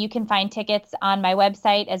so you can find tickets on my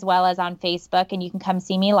website as well as on Facebook, and you can come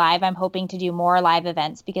see me live. I'm hoping to do more live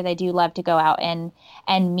events because I do love to go out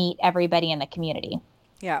and meet everybody in the community.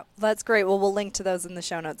 Yeah, that's great. Well, we'll link to those in the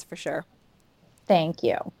show notes for sure. Thank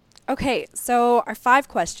you. Okay, so our 5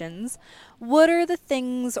 questions. What are the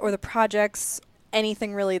things or the projects,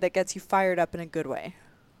 anything really that gets you fired up in a good way?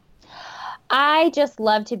 I just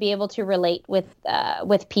love to be able to relate with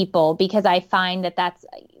people, because I find that that's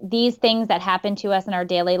these things that happen to us in our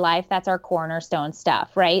daily life. That's our cornerstone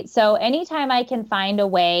stuff, right? So anytime I can find a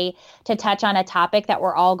way to touch on a topic that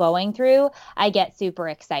we're all going through, I get super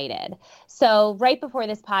excited. So right before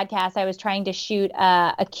this podcast, I was trying to shoot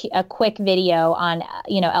a quick video on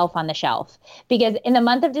Elf on the Shelf, because in the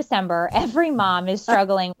month of December, every mom is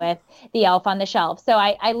struggling with the Elf on the Shelf. So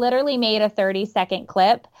I literally made a 30-second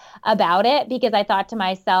clip about it, because I thought to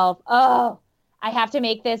myself, oh, I have to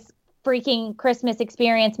make this freaking Christmas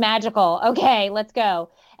experience magical. Okay, let's go.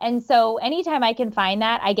 And so anytime I can find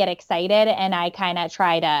that, I get excited, and I kind of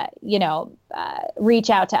try to, reach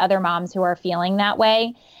out to other moms who are feeling that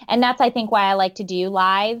way. And that's, I think, why I like to do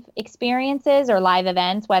live experiences or live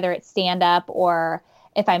events, whether it's stand up or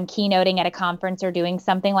if I'm keynoting at a conference or doing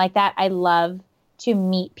something like that. I love to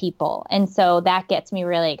meet people. And so that gets me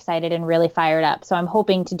really excited and really fired up. So I'm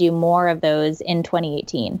hoping to do more of those in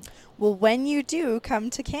 2018. Well, when you do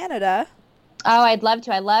come to Canada. Oh, I'd love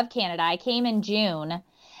to. I love Canada. I came in June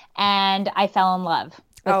and I fell in love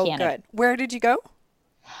with Canada. Good. Where did you go?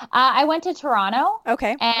 I went to Toronto.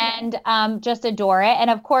 Okay. And just adore it. And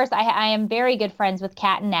of course, I am very good friends with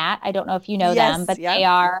Kat and Nat. I don't know if you know them, but yep.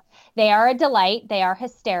 They are a delight. They are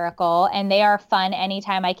hysterical, and they are fun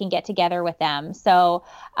anytime I can get together with them. So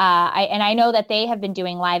I know that they have been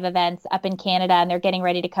doing live events up in Canada, and they're getting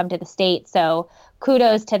ready to come to the States. So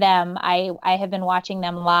kudos to them. I have been watching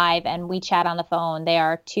them live, and we chat on the phone. They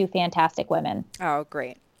are 2 fantastic women. Oh,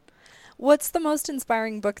 great. What's the most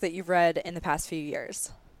inspiring book that you've read in the past few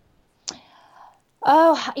years?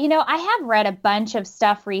 Oh, I have read a bunch of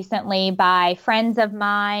stuff recently by friends of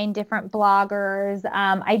mine, different bloggers.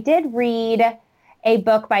 I did read a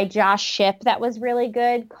book by Josh Shipp that was really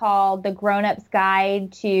good called The Grown-Up's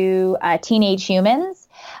Guide to Teenage Humans.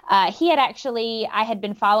 I had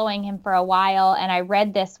been following him for a while, and I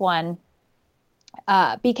read this one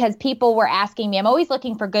because people were asking me. I'm always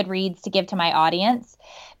looking for good reads to give to my audience,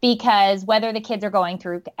 because whether the kids are going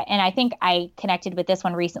through, and I think I connected with this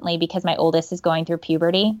one recently because my oldest is going through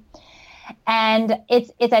puberty, and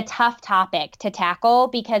it's a tough topic to tackle,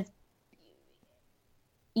 because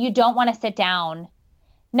you don't want to sit down.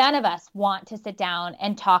 None of us want to sit down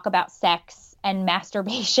and talk about sex and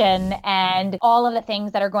masturbation and all of the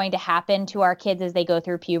things that are going to happen to our kids as they go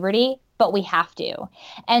through puberty, but we have to.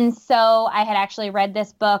 And so I had actually read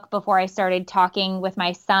this book before I started talking with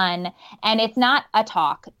my son, and it's not a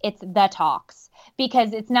talk, it's the talks,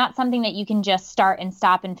 because it's not something that you can just start and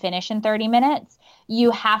stop and finish in 30 minutes.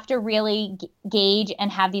 You have to really gauge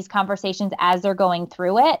and have these conversations as they're going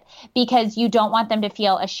through it, because you don't want them to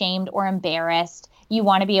feel ashamed or embarrassed. You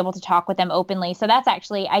want to be able to talk with them openly. So that's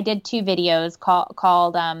actually, I did 2 videos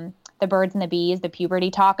called The Birds and the Bees, the puberty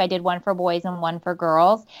talk. I did one for boys and one for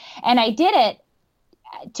girls. And I did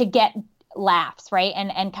it to get laughs, right?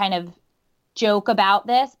 And kind of joke about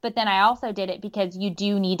this. But then I also did it because you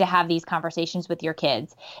do need to have these conversations with your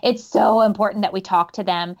kids. It's so important that we talk to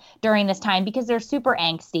them during this time, because they're super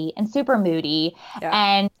angsty and super moody. Yeah.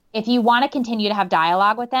 And if you want to continue to have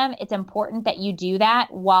dialogue with them, it's important that you do that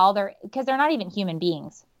because they're not even human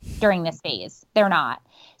beings during this phase. They're not.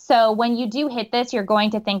 So when you do hit this, you're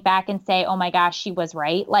going to think back and say, oh my gosh, she was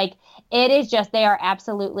right. Like, it is just, they are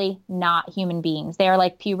absolutely not human beings. They are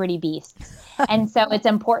like puberty beasts. And so it's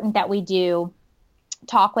important that we do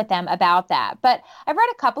talk with them about that. But I've read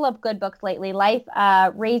a couple of good books lately.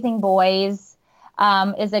 Raising Boys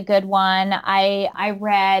is a good one. I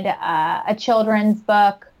read a children's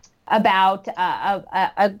book about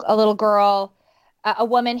a little girl, a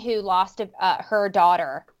woman who lost her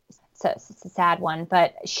daughter. It's a sad one,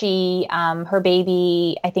 but she, her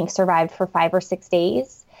baby, I think, survived for 5 or 6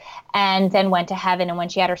 days and then went to heaven. And when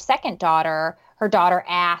she had her second daughter, her daughter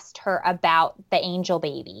asked her about the angel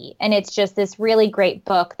baby. And it's just this really great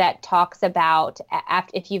book that talks about,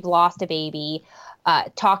 if you've lost a baby,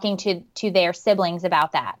 talking to their siblings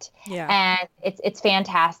about that. Yeah. And it's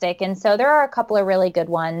fantastic. And so there are a couple of really good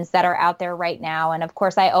ones that are out there right now. And of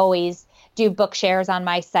course, I always do book shares on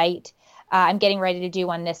my site. I'm getting ready to do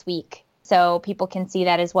one this week, so people can see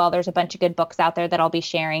that as well. There's a bunch of good books out there that I'll be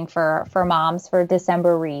sharing for moms for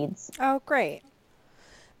December reads. Oh, great.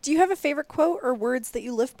 Do you have a favorite quote or words that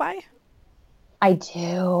you live by? I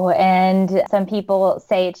do. And some people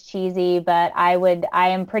say it's cheesy, but I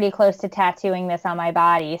am pretty close to tattooing this on my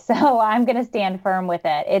body. So I'm going to stand firm with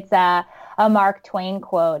it. It's a Mark Twain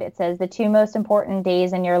quote. It says, "The 2 most important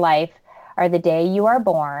days in your life are the day you are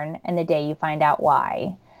born and the day you find out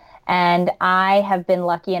why. And I have been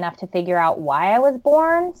lucky enough to figure out why I was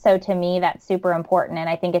born. So to me, that's super important. And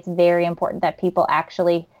I think it's very important that people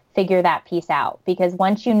actually figure that piece out, because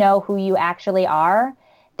once you know who you actually are,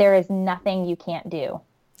 there is nothing you can't do.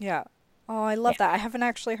 Yeah. Oh, I love that. I haven't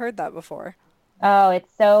actually heard that before. Oh,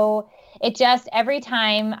 it just, every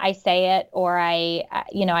time I say it or I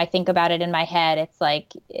think about it in my head, it's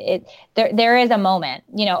like there is a moment,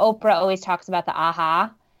 Oprah always talks about the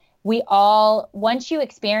aha. Once you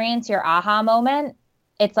experience your aha moment,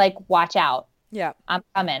 it's like, watch out. Yeah. I'm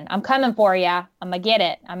coming for you. I'm going to get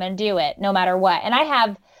it. I'm going to do it no matter what.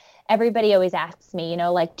 And everybody always asks me,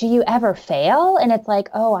 like, do you ever fail? And it's like,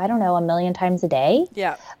 oh, I don't know, a million times a day.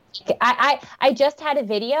 Yeah. I just had a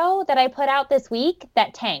video that I put out this week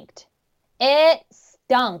that tanked. It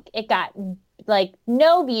stunk. It got like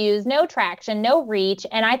no views, no traction, no reach.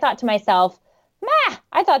 And I thought to myself,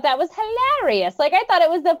 I thought that was hilarious. Like, I thought it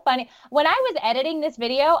was when I was editing this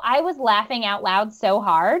video, I was laughing out loud so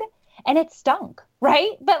hard and it stunk,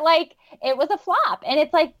 right? But like, it was a flop, and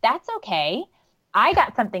it's like, that's okay. I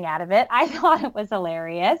got something out of it. I thought it was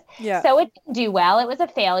hilarious. Yeah. So it didn't do well. It was a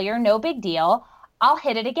failure. No big deal. I'll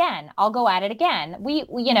hit it again. I'll go at it again. We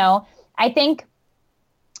I think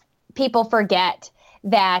people forget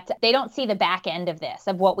that they don't see the back end of this,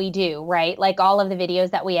 of what we do, right? Like all of the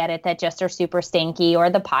videos that we edit that just are super stinky, or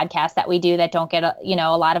the podcasts that we do that don't get, a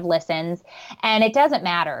lot of listens. And it doesn't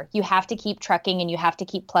matter. You have to keep trucking and you have to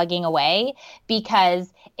keep plugging away,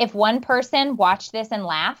 because if one person watched this and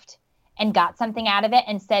laughed and got something out of it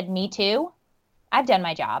and said, me too, I've done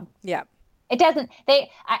my job. Yeah. It doesn't,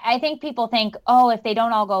 I think people think, oh, if they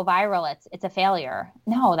don't all go viral, it's a failure.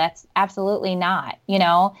 No, that's absolutely not.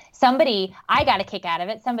 I got a kick out of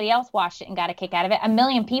it. Somebody else watched it and got a kick out of it. A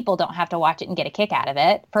million people don't have to watch it and get a kick out of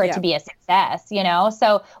it for it to be a success,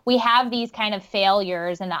 So we have these kind of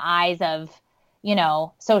failures in the eyes of,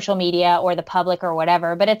 social media or the public or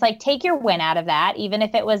whatever. But it's like, take your win out of that, even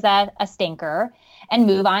if it was a stinker, and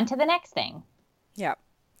move on to the next thing. Yeah.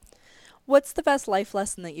 What's the best life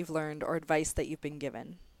lesson that you've learned or advice that you've been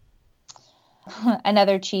given?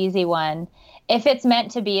 Another cheesy one. If it's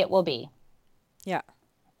meant to be, it will be. Yeah.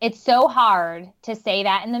 It's so hard to say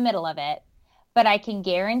that in the middle of it, but I can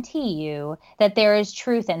guarantee you that there is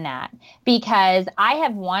truth in that, because I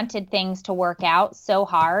have wanted things to work out so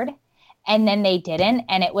hard, and then they didn't,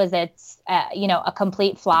 and it was a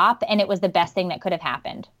complete flop, and it was the best thing that could have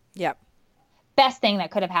happened. Yeah. Best thing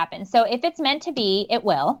that could have happened. So if it's meant to be, it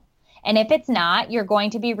will. And if it's not, you're going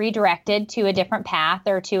to be redirected to a different path,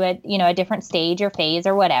 or to a different stage or phase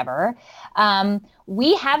or whatever.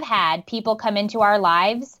 We have had people come into our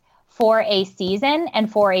lives for a season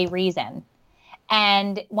and for a reason.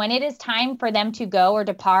 And when it is time for them to go or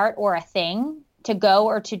depart, or a thing to go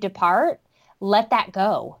or to depart, let that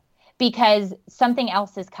go, because something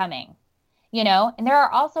else is coming. And there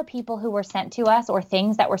are also people who were sent to us, or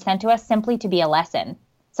things that were sent to us simply to be a lesson.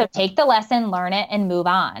 So take the lesson, learn it, and move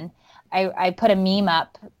on. I put a meme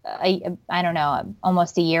up, I don't know,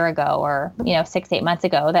 almost a year ago, or 6-8 months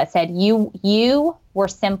ago, that said, you were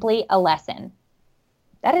simply a lesson.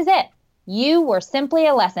 That is it. You were simply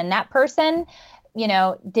a lesson. That person,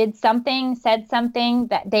 did something, said something,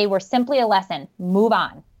 that they were simply a lesson. Move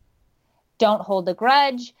on. Don't hold a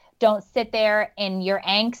grudge. Don't sit there in your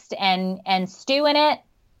angst and stew in it.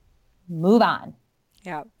 Move on.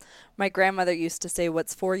 Yeah. My grandmother used to say,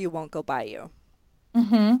 what's for you won't go by you.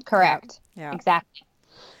 Mm-hmm. Correct. Yeah. Exactly.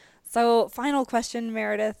 So, final question,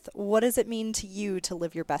 Meredith. What does it mean to you to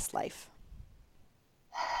live your best life?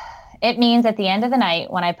 It means at the end of the night,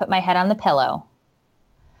 when I put my head on the pillow,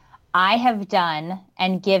 I have done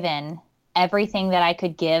and given everything that I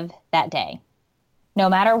could give that day, no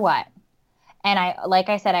matter what. And like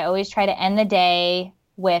I said, I always try to end the day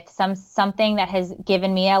with something that has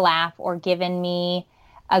given me a laugh, or given me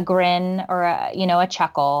a grin, or a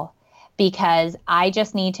chuckle, because I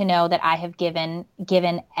just need to know that I have given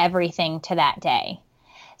everything to that day.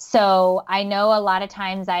 So I know a lot of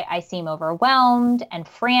times I seem overwhelmed and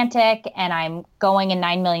frantic, and I'm going in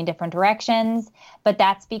 9 million different directions, but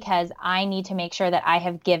that's because I need to make sure that I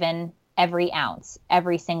have given every ounce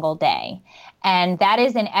every single day. And that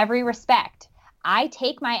is in every respect. I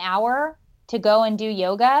take my hour to go and do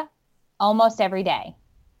yoga almost every day.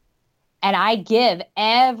 And I give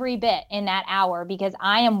every bit in that hour, because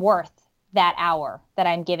I am worth that hour that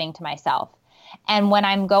I'm giving to myself. And when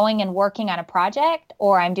I'm going and working on a project,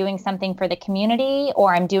 or I'm doing something for the community,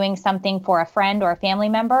 or I'm doing something for a friend or a family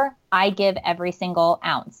member, I give every single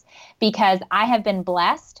ounce, because I have been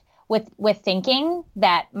blessed with thinking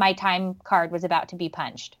that my time card was about to be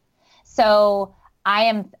punched. So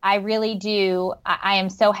I really do. I am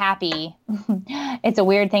so happy. It's a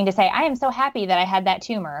weird thing to say. I am so happy that I had that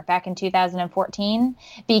tumor back in 2014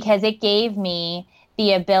 because it gave me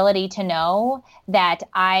the ability to know that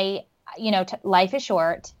life is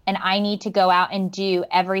short and I need to go out and do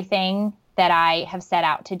everything that I have set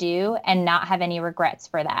out to do and not have any regrets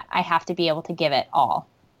for that. I have to be able to give it all.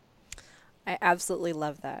 I absolutely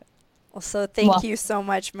love that. Well, so thank you so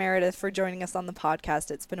much, Meredith, for joining us on the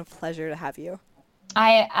podcast. It's been a pleasure to have you.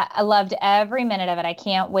 I loved every minute of it. I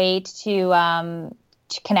can't wait to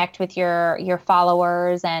connect with your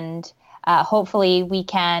followers, and hopefully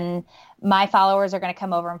my followers are going to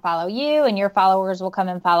come over and follow you, and your followers will come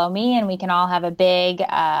and follow me, and we can all have a big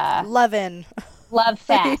love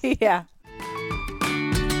fest. Yeah.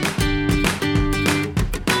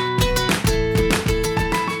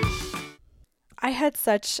 I had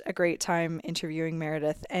such a great time interviewing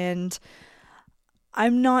Meredith, and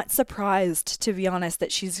I'm not surprised, to be honest,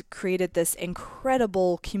 that she's created this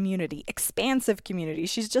incredible community, expansive community.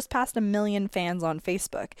 She's just passed 1 million fans on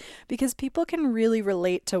Facebook because people can really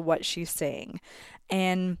relate to what she's saying.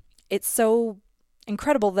 And it's so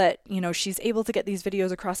incredible that, she's able to get these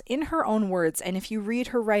videos across in her own words. And if you read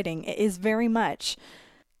her writing, it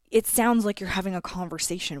sounds like you're having a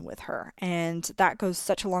conversation with her. And that goes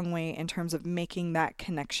such a long way in terms of making that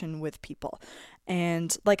connection with people.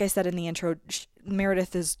 And like I said in the intro,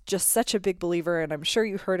 Meredith is just such a big believer, and I'm sure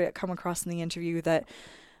you heard it come across in the interview, that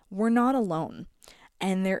we're not alone.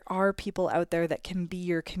 And there are people out there that can be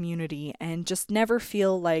your community, and just never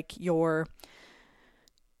feel like you're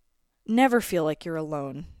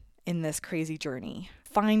alone in this crazy journey.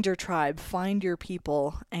 Find your tribe, find your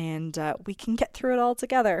people, and we can get through it all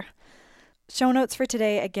together. Show notes for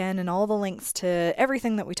today, again, and all the links to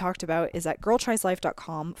everything that we talked about is at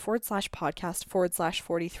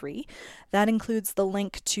girltrieslife.com/podcast/43. That includes the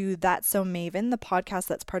link to That's So Maven, the podcast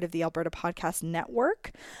that's part of the Alberta Podcast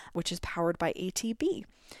Network, which is powered by ATB.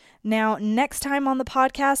 Now, next time on the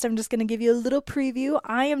podcast, I'm just going to give you a little preview.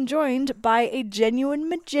 I am joined by a genuine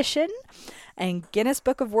magician and Guinness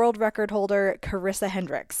Book of World Record holder, Carissa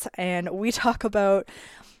Hendricks. And we talk about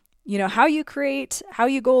how you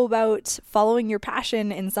go about following your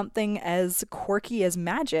passion in something as quirky as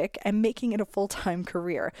magic and making it a full-time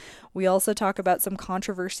career. We also talk about some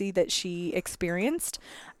controversy that she experienced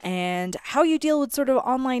and how you deal with sort of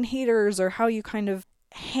online haters, or how you kind of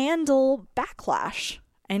handle backlash.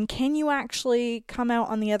 And can you actually come out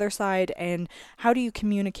on the other side, and how do you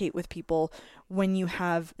communicate with people when you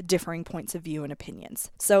have differing points of view and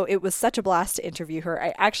opinions? So it was such a blast to interview her.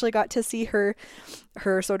 I actually got to see her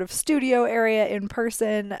sort of studio area in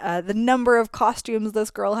person. The number of costumes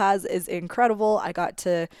this girl has is incredible. I got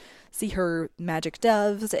to see her magic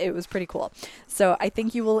doves. It was pretty cool. So I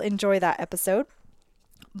think you will enjoy that episode.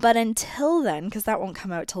 But until then, because that won't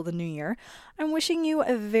come out till the new year, I'm wishing you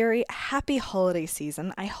a very happy holiday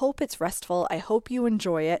season. I hope it's restful. I hope you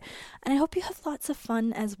enjoy it. And I hope you have lots of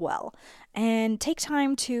fun as well. And take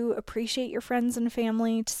time to appreciate your friends and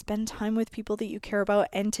family, to spend time with people that you care about,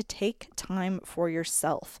 and to take time for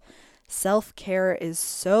yourself. Self-care is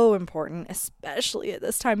so important, especially at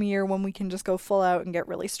this time of year when we can just go full out and get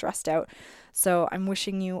really stressed out. So I'm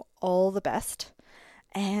wishing you all the best.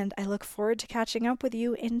 And I look forward to catching up with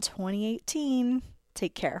you in 2018.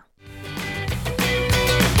 Take care.